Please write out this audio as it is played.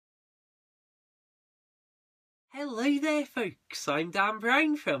Hello there folks, I'm Dan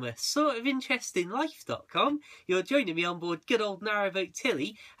Brown from a sortofinterestinglife.com. You're joining me on board good old narrowboat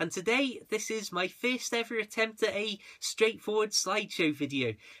Tilly, and today this is my first ever attempt at a straightforward slideshow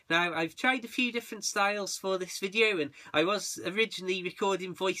video. Now I've tried a few different styles for this video, and I was originally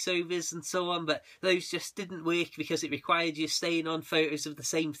recording voiceovers and so on, but those just didn't work because it required you staying on photos of the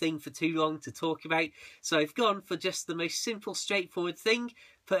same thing for too long to talk about. So I've gone for just the most simple straightforward thing,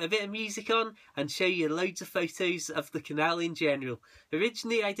 put a bit of music on and show you loads of photos of the canal in general.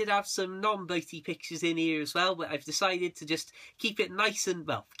 Originally I did have some non-boaty pictures in here as well, but I've decided to just keep it nice and,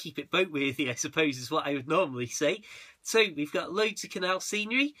 well, keep it boat worthy I suppose is what I would normally say. So we've got loads of canal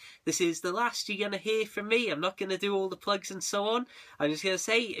scenery. This is the last you're going to hear from me. I'm not going to do all the plugs and so on. I'm just going to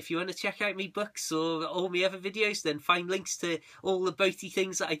say, if you want to check out my books or all my other videos, then find links to all the boaty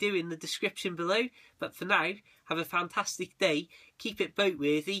things that I do in the description below. But for now, have a fantastic day, keep it boat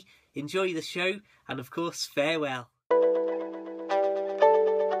worthy, enjoy the show, and of course, farewell.